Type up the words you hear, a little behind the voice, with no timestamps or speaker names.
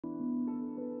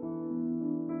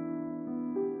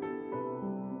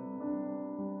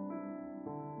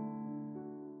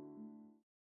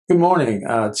Good morning.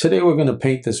 Today we're going to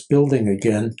paint this building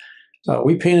again.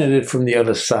 We painted it from the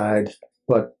other side,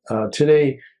 but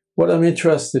today what I'm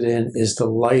interested in is the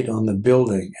light on the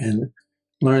building and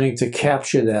learning to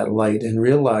capture that light and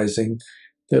realizing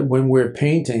that when we're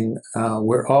painting,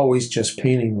 we're always just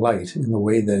painting light in the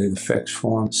way that it affects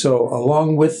form. So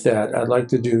along with that, I'd like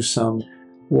to do some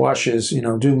washes,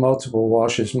 do multiple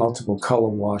washes, multiple color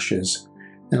washes,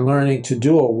 and learning to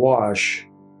do a wash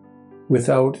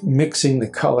without mixing the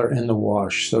color in the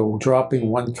wash. So dropping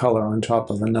one color on top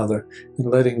of another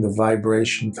and letting the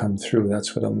vibration come through.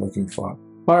 That's what I'm looking for.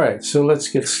 All right, so let's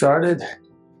get started.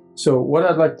 So what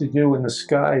I'd like to do in the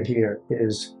sky here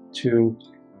is to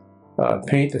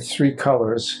paint the three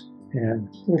colors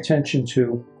and pay attention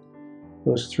to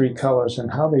those three colors and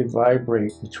how they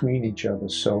vibrate between each other.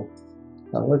 So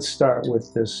let's start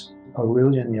with this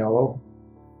Aurelian yellow.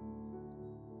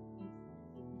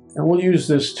 And we'll use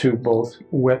this to both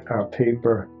wet our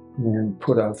paper and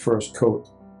put our first coat,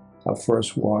 our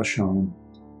first wash on.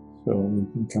 So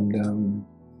we can come down.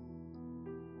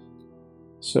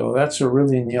 So that's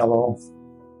Aurelian yellow.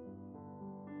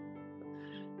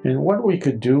 And what we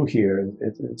could do here,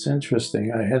 it's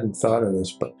interesting, I hadn't thought of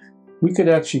this, but we could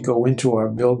actually go into our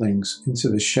buildings, into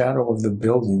the shadow of the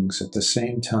buildings at the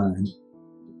same time.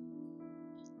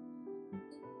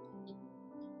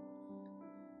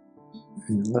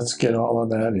 And let's get all of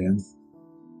that in.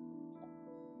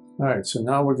 All right, so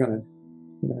now we're gonna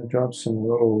drop some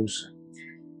rose.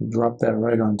 Drop that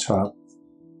right on top.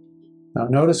 Now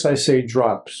notice I say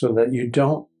drop so that you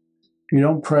don't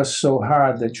press so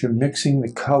hard that you're mixing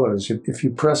the colors. If you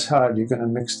press hard, you're going to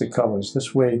mix the colors.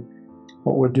 This way,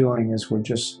 what we're doing is we're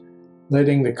just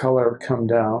letting the color come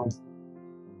down.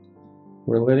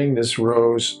 We're letting this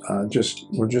rose,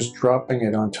 we're just dropping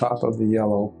it on top of the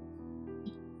yellow.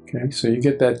 Okay, so you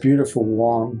get that beautiful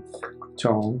warm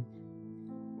tone.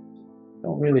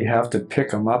 Don't really have to pick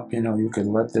them up, you could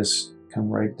let this come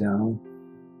right down.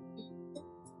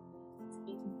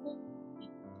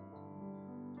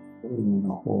 We want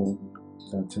to hold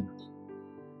that.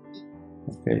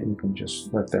 Okay, you can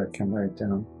just let that come right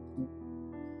down.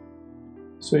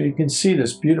 So you can see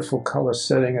this beautiful color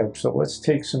setting up. So let's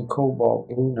take some cobalt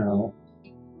blue now.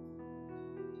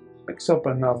 Mix up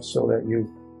enough so that you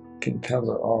can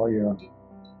cover all your,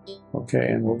 okay,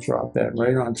 and we'll drop that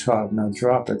right on top. Now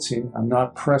drop it. See, I'm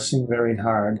not pressing very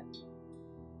hard.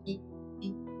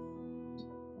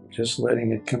 Just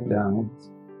letting it come down.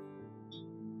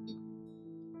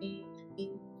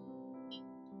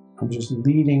 I'm just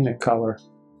leading the color.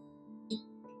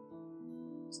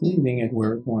 It's leading it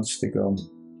where it wants to go.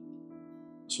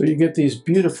 So you get these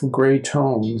beautiful gray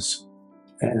tones,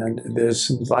 and there's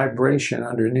some vibration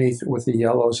underneath with the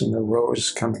yellows and the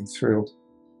rose coming through,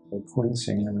 the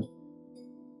quincing in it.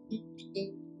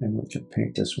 And we can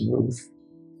paint this roof.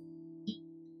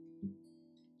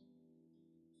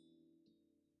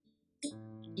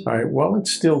 All right, while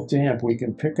it's still damp, we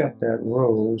can pick up that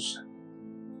rose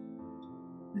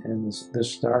and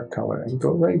this dark color and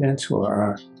go right into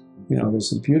our,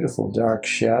 there's a beautiful dark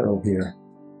shadow here.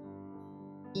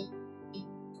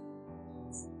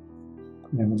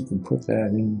 And we can put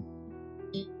that in.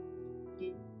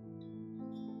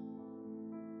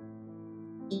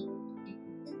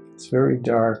 It's very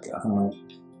dark, and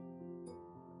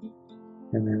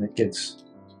then it gets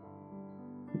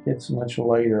much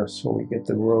lighter, so we get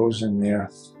the rose in there.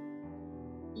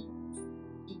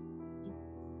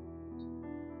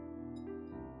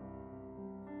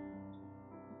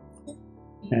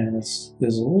 And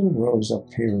there's a little rose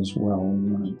up here as well.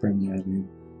 We want to bring that in.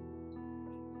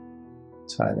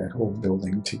 Tie that whole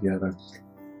building together.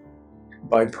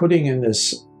 By putting in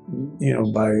this,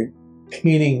 by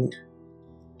painting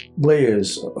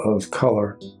layers of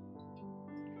color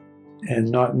and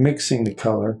not mixing the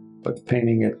color, but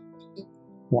painting it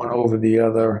one over the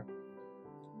other,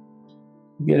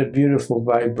 you get a beautiful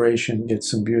vibration, get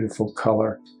some beautiful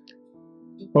color.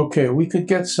 Okay, we could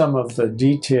get some of the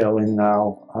detail in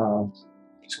now.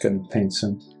 Just going to paint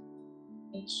some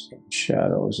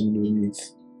shadows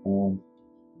underneath.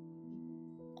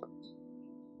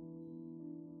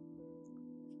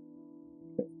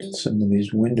 Get some of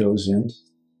these windows in.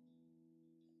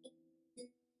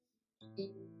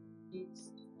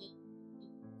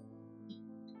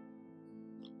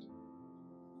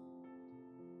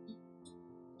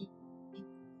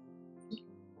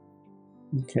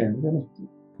 Okay, I'm going to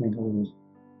paint a little.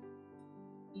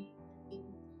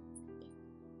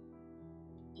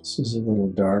 This is a little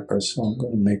darker, so I'm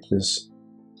going to make this.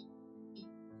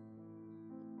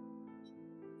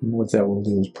 And what that will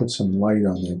do is put some light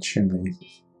on that chimney.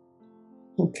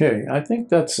 Okay, I think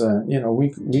that's, you know, we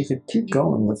could keep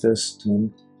going with this,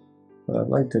 and what I'd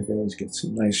like to do is get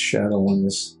some nice shadow on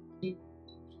this,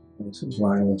 some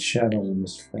violet shadow on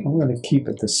this thing. I'm going to keep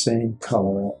it the same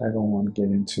color. I don't want to get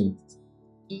into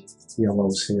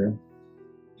yellows here.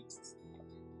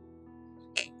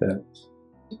 Keep that.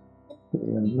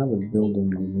 We got another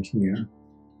building over here.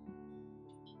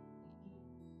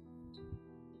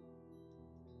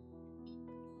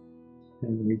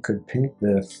 And we could paint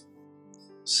the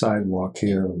sidewalk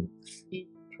here and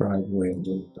driveway a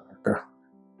little darker.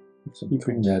 So you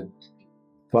bring that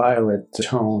violet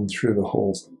tone through the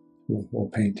whole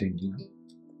painting.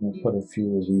 I'll put a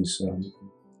few of these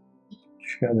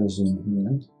shadows in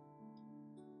here.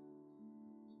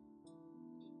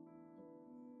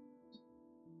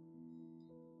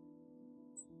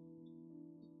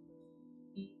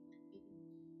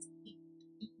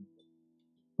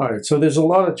 All right, so there's a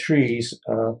lot of trees.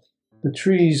 The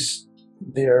trees,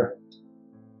 they're,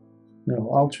 you know,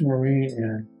 ultramarine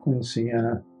and queen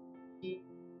sienna,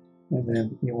 and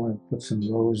then you want to put some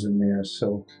rose in there.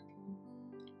 So,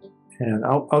 and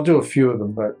I'll do a few of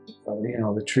them, but you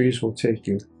know, the trees will take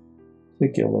you a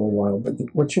little while. But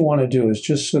what you want to do is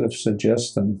just sort of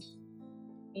suggest them.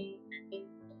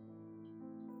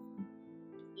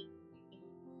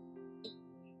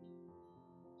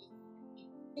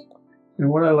 And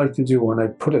what I like to do when I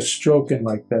put a stroke in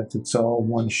like that, that's all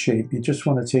one shape, you just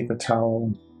want to take a towel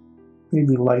and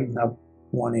maybe lighten up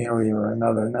one area or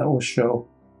another, and that will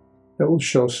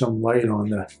show some light on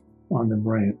the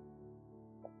branch.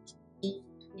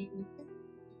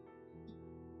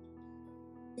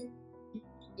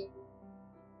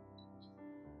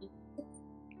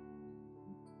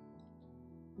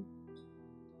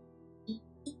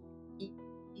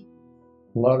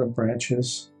 A lot of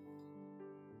branches.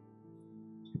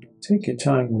 Take your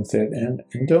time with it, and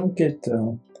don't get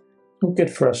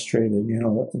frustrated. You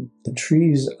know, the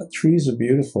trees are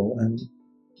beautiful, and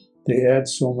they add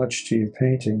so much to your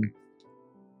painting.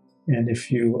 And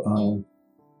if you, a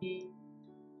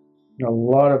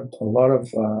lot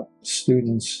of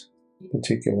students,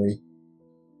 particularly,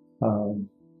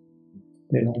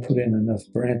 they don't put in enough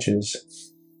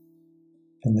branches,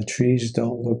 and the trees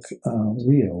don't look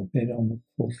real. They don't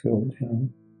look fulfilled. You know.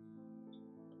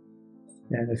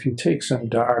 And if you take some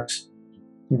darks,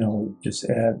 you know, just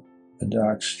add a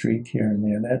dark streak here and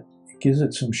there, that gives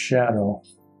it some shadow.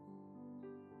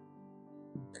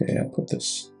 Okay, I'll put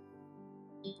this.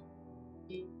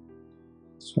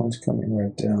 This one's coming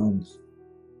right down.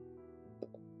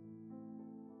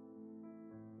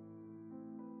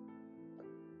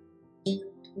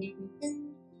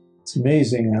 It's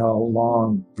amazing how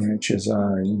long branches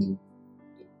are. You know,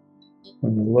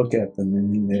 when you look at them, I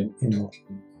mean, they're, you know,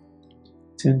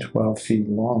 10, 12 feet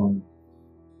long.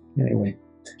 Anyway,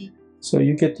 so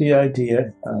you get the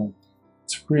idea.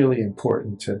 It's really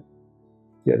important to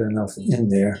get enough in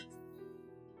there.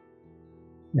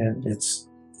 And it's,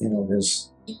 you know,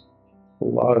 there's a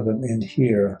lot of them in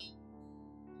here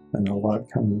and a lot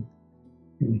coming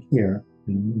in here.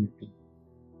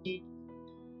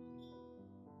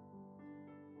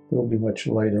 It'll be much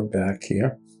lighter back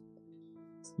here.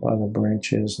 A lot of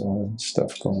branches, a lot of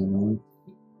stuff going on.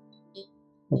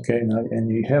 Okay, now,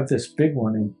 and you have this big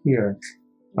one in here.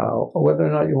 Whether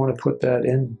or not you want to put that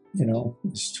in, you know,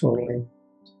 is totally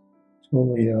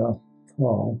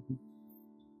call.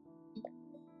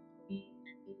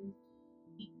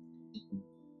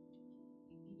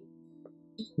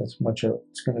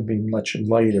 It's going to be much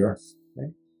lighter.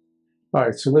 Okay? All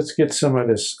right, so let's get some of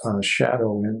this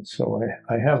shadow in. So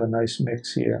I have a nice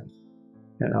mix here,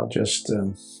 and I'll just,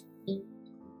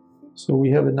 so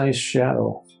we have a nice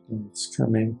shadow. It's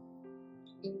coming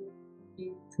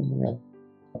up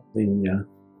the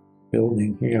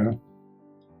building here.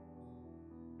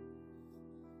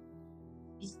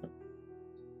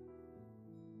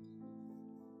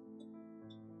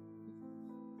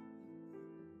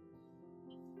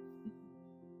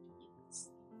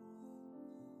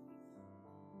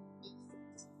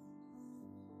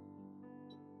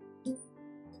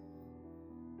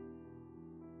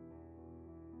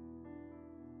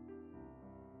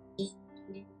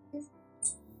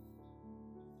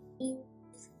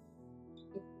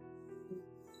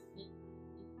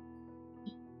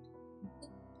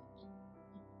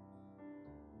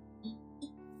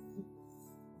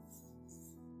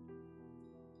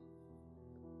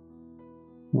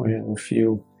 We have a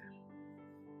few.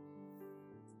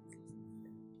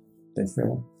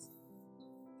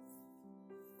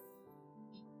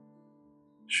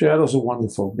 Shadows are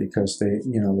wonderful because they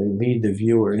lead the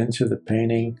viewer into the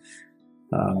painting,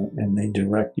 and they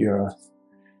direct your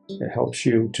It helps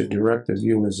you to direct the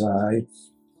viewer's eye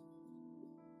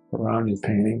around your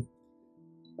painting.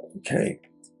 Okay,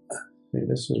 see,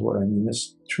 this is what I mean.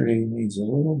 This tree needs a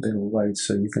little bit of light,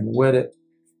 so you can wet it.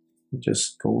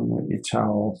 Just go in with your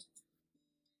towel.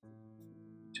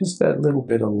 Just that little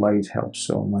bit of light helps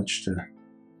so much to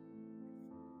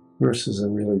versus a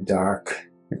really dark,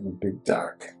 big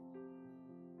dark.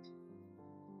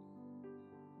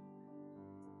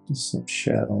 Just some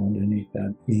shadow underneath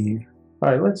that eave. All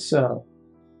right, let's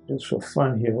just for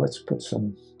fun here, let's put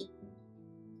some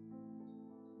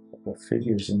couple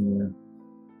figures in there.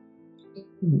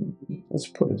 Let's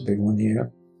put a big one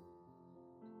here.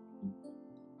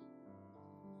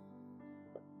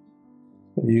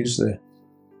 I use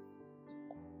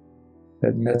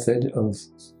that method of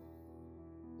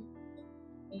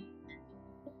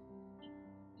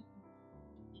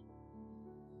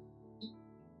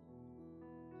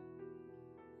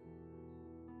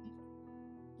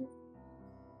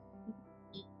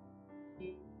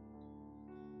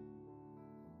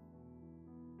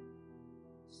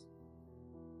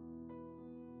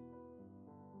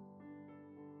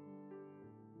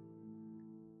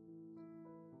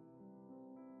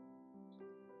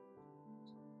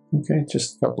okay,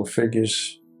 just a couple of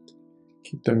figures.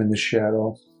 Keep them in the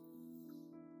shadow.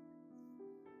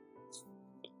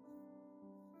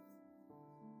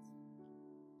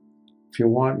 If you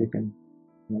want, you can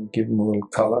give them a little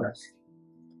color.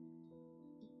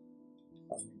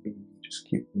 Maybe just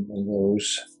keep them in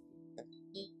those.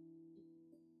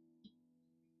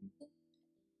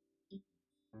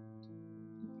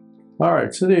 All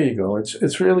right, so there you go.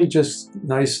 It's really just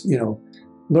nice,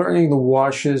 learning the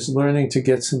washes, learning to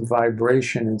get some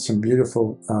vibration and some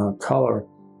beautiful color,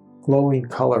 glowing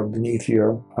color beneath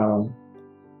your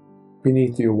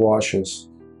washes.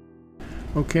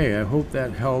 Okay, I hope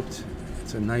that helped.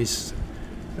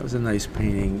 That was a nice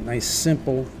painting, nice,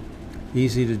 simple,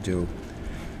 easy to do.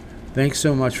 Thanks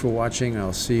so much for watching.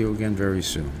 I'll see you again very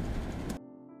soon.